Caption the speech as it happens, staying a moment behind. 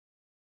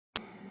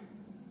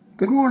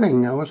Good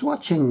morning. I was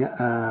watching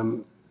a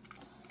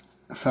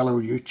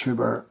fellow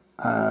YouTuber,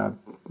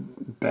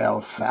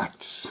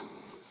 Belfast.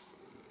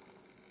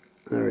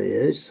 There he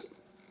is.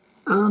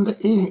 And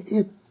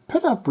he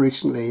put up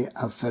recently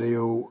a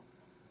video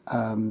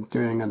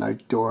doing an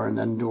outdoor and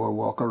indoor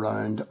walk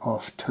around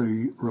off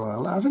 2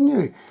 Royal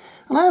Avenue.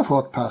 And I have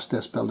walked past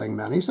this building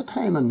many's a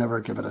time and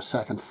never give it a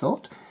second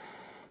thought.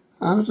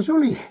 And it was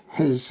only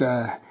his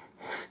excellent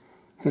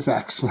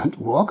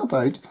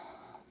walkabout,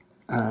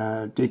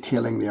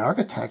 detailing the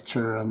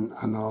architecture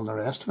and all the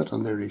rest of it,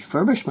 and the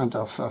refurbishment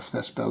of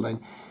this building,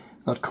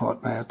 that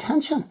caught my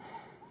attention.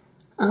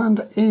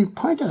 And he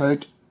pointed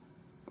out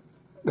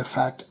the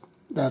fact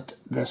that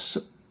this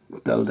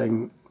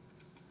building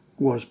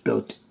was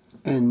built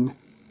in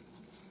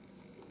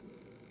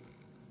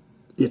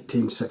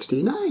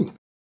 1869,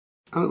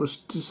 and it was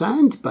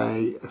designed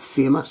by a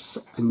famous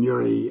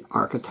Newry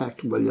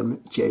architect,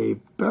 William J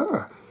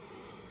Barre.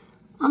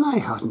 And I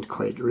hadn't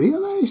quite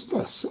realised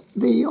this.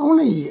 The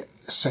only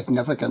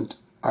significant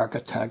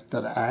architect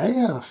that I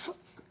have,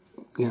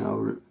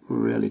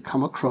 really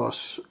come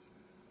across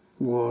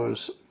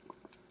was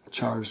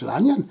Charles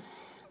Lanyon.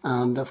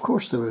 And of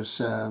course there was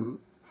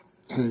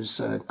his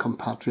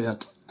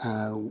compatriot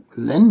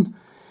Lynn.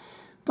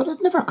 But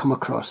I'd never come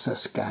across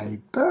this guy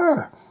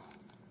Barre.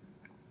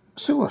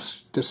 So I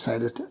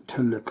decided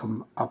to look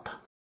him up.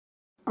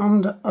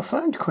 And I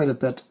found quite a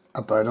bit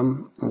about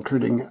him,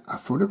 including a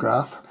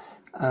photograph,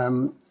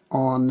 on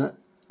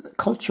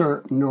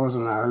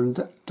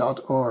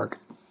culturenorthernireland.org.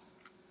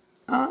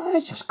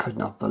 I just could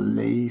not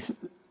believe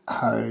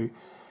how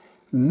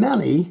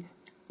many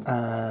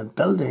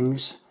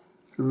buildings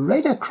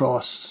right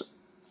across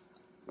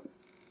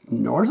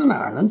Northern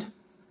Ireland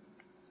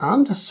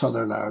and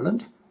Southern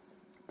Ireland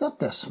that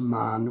this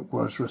man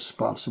was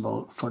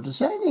responsible for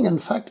designing. In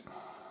fact,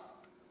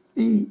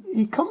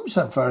 he comes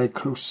a very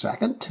close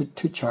second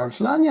to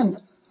Charles Lanyon,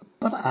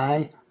 but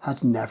I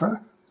had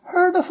never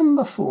heard of him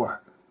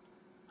before.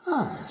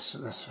 I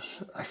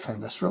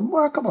found this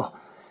remarkable.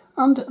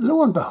 And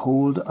lo and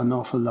behold, an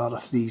awful lot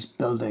of these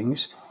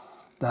buildings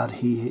that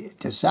he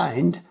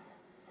designed,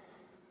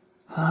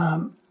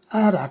 I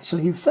had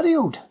actually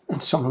videoed in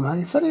some of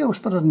my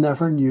videos, but I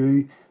never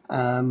knew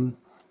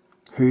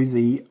who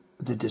the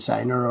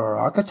designer or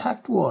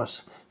architect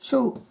was.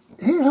 So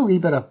here's a wee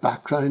bit of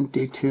background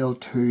detail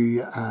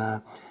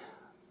to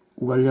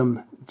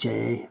William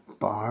J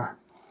Barre.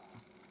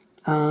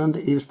 And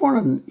he was born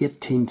in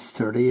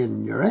 1830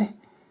 in Newry,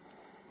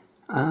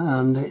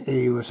 and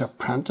he was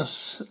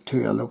apprentice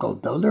to a local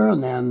builder,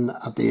 and then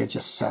at the age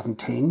of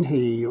 17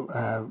 he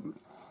was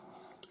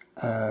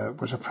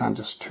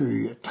apprenticed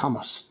to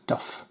Thomas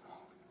Duff,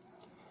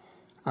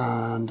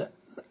 and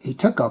he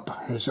took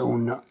up his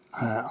own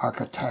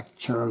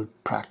architectural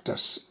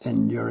practice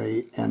in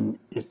Newry in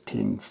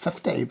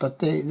 1850, but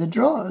the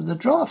draw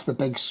of the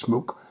big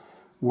smoke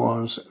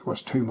was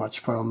too much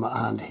for him,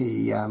 and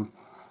he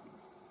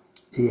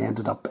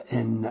ended up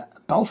in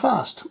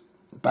Belfast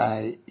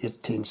by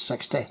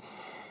 1860.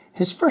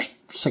 His first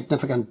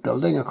significant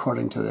building,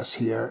 according to this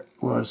here,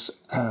 was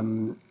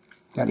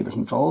that he was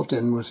involved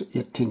in was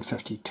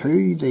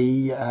 1852,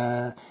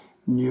 the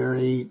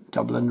Newry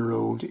Dublin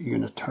Road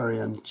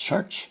Unitarian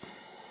Church.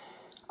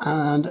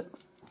 And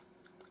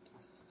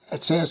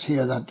it says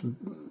here that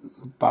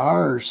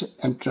Barre's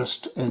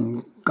interest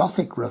in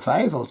Gothic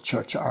revival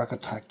church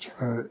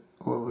architecture,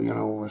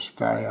 was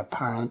very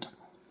apparent.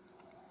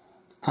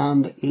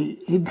 And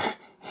he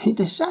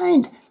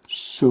designed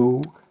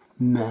so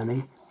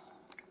many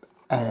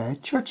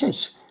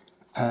churches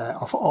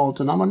of all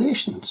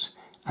denominations,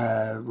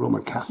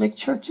 Roman Catholic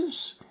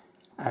churches,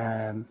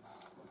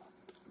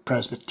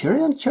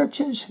 Presbyterian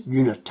churches,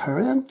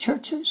 Unitarian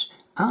churches,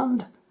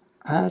 and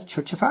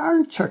Church of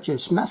Ireland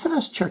churches,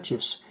 Methodist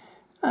churches,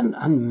 and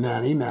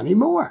many, many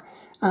more.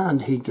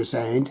 And he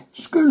designed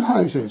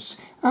schoolhouses,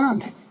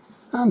 and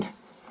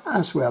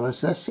as well as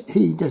this,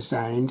 he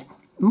designed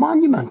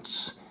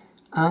monuments.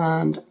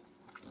 And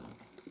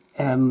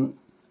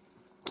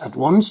at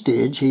one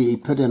stage he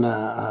put in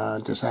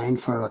a design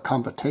for a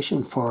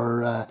competition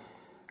for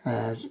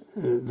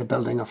the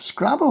building of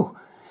Scrabo,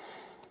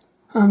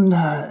 and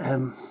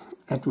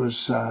it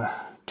was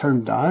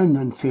turned down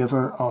in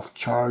favour of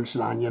Charles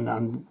Lanyon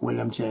and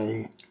William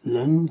J.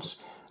 Lynn's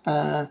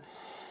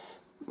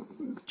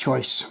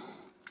choice.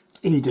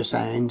 He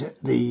designed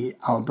the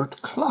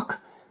Albert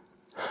Clock.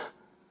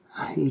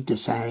 He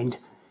designed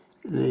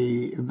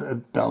the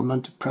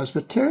Belmont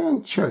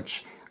Presbyterian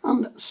Church,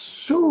 and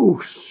so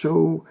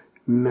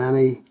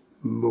many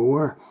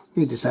more.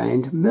 He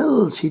designed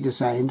mills, he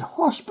designed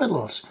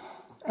hospitals.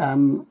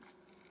 And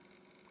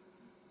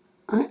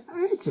on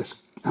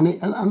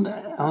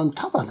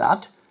top of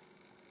that,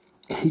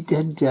 he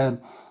did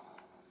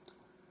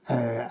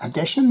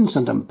additions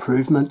and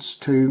improvements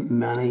to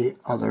many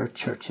other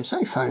churches.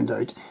 I found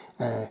out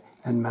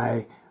in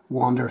my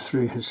wander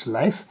through his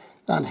life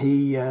that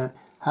he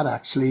had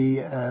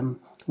actually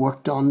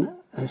worked on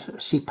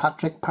St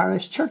Patrick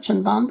Parish Church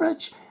in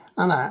Banbridge,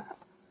 and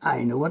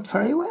I know it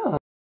very well.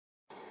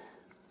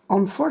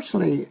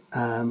 Unfortunately,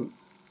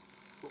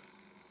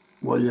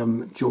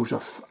 William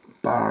Joseph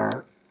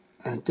Barre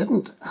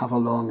didn't have a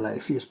long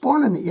life. He was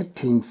born in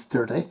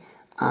 1830,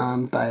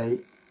 and by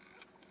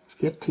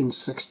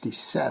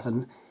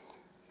 1867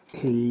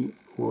 he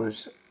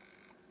was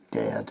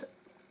dead.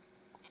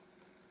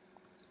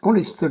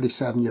 Only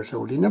 37 years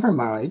old. He never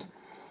married,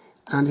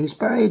 and he's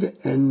buried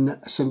in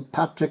St.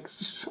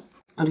 Patrick's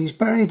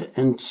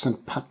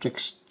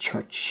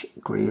Church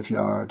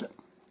graveyard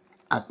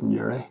at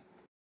Newry.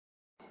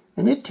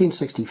 In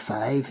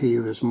 1865, he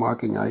was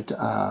marking out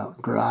a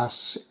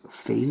grass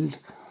field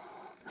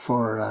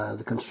for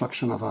the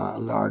construction of a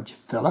large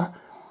villa,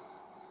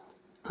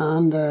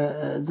 and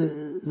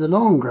the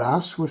long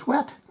grass was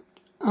wet,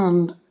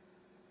 and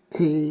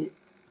he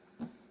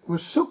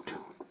was soaked,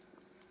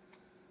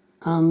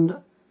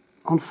 and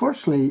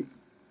unfortunately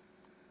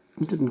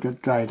it didn't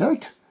get dried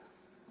out.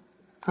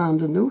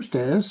 And in those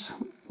days,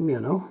 you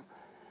know,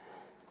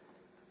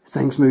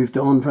 things moved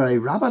on very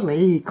rapidly.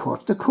 He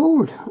caught the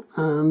cold,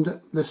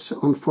 and this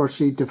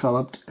unfortunately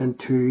developed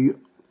into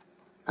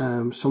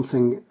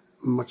something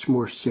much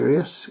more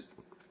serious: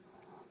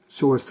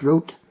 sore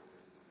throat,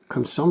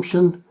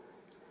 consumption,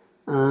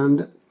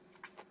 and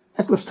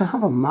it was to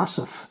have a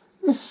massive,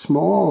 this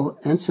small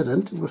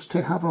incident was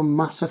to have a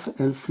massive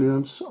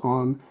influence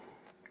on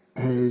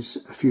his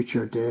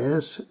future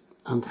days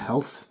and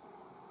health.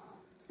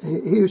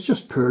 He was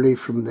just poorly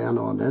from then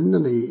on in,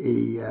 and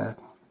he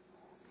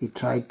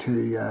tried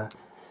to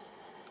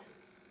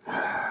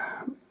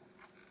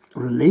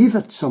relieve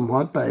it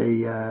somewhat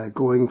by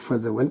going for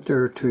the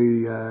winter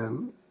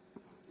to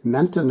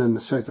Menton in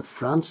the south of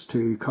France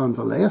to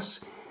convalesce,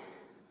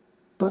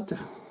 but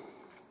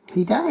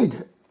he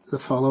died the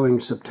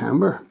following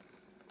September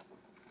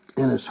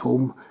in his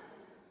home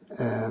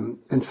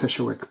in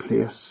Fisherwick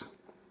Place.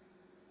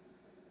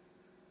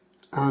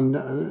 And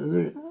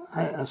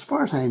as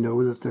far as I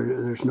know, that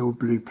there's no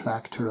blue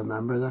plaque to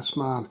remember this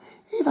man,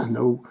 even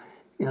though,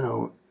 you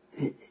know,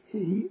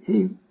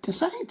 he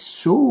designed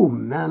so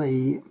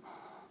many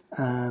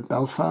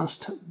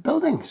Belfast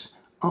buildings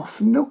of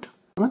note.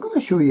 And I'm going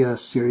to show you a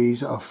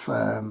series of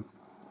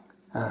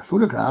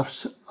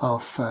photographs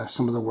of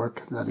some of the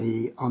work that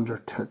he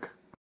undertook.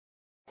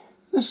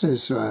 This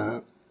is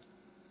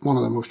one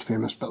of the most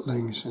famous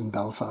buildings in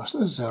Belfast.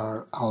 This is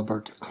our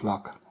Albert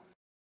clock,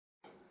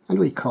 and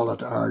we call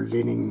it our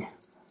leaning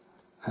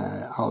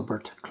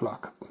Albert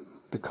clock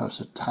because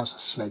it has a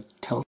slight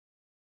tilt.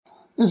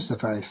 This is the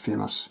very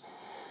famous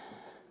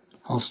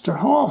Ulster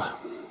Hall.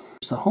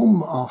 It's the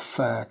home of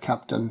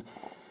Captain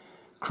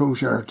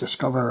Crozier,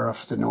 discoverer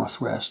of the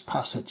Northwest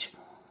Passage,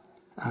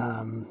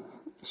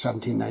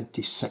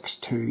 1796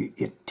 to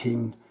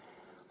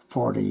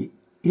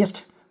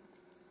 1848.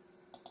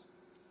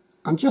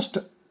 And just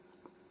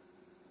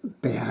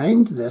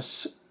behind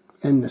this,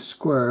 in the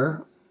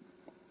square,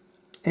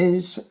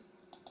 is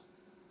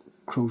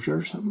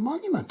Crozier's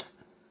monument.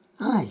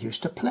 And I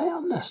used to play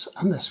on this,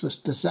 and this was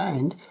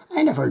designed.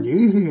 I never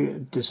knew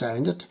who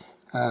designed it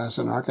as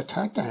an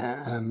architect.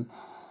 I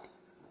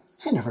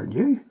never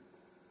knew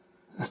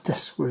that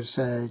this was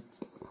the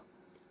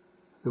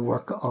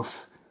work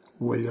of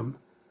William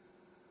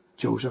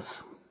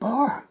Joseph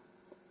Barre.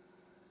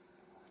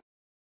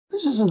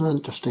 This is an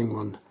interesting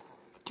one.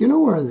 Do you know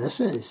where this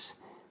is?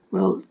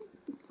 Well,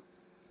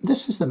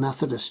 this is the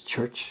Methodist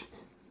Church,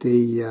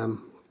 in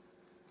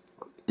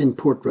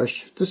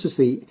Portrush. This is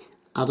the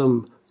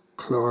Adam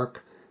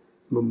Clark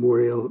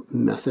Memorial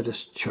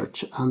Methodist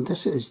Church, and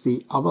this is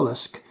the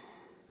obelisk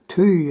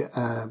to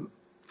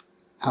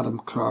Adam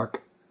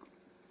Clark,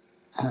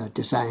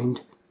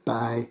 designed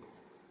by,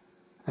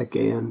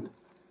 again,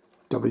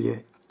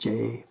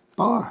 J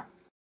Barre.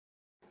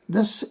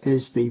 This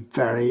is the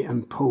very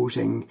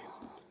imposing,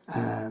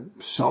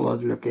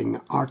 solid-looking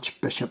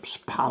Archbishop's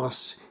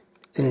Palace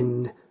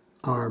in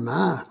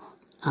Armagh,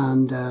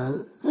 and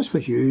this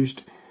was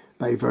used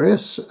by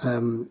various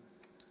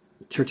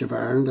Church of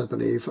Ireland, I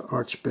believe,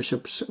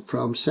 archbishops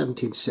from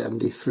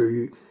 1770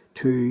 through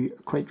to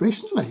quite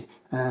recently,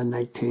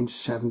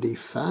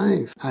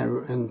 1975.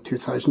 In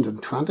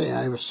 2020,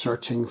 I was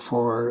searching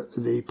for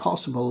the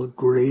possible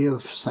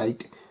grave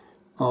site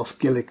of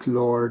Gaelic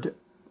Lord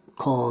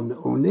Con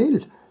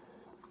O'Neill,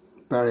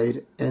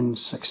 buried in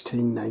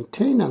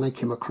 1619, and I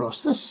came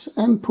across this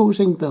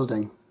imposing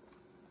building.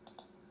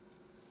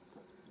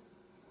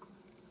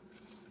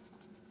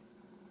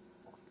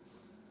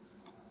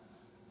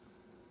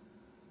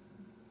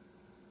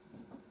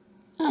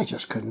 I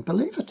just couldn't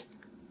believe it.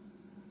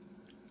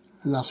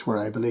 And that's where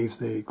I believe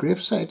the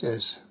gravesite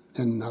is,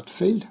 in that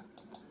field.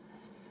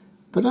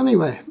 But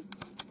anyway,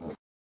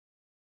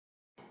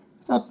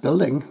 that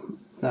building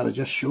that I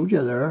just showed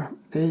you there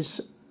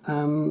is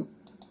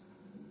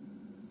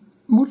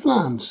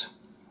Morelands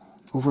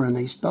over in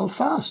East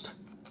Belfast,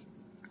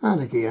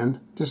 and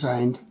again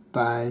designed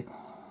by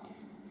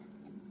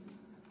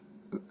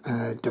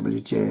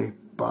J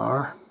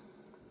Barre.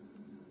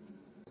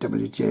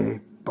 J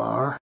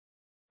Barre.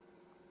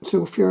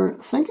 So if you're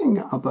thinking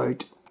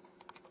about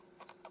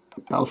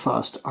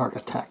Belfast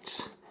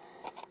architects,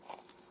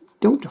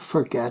 don't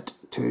forget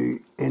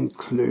to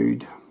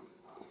include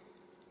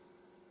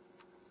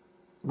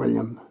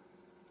William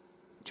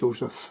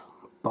Joseph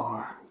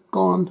Barre.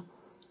 Gone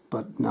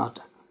but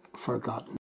not forgotten.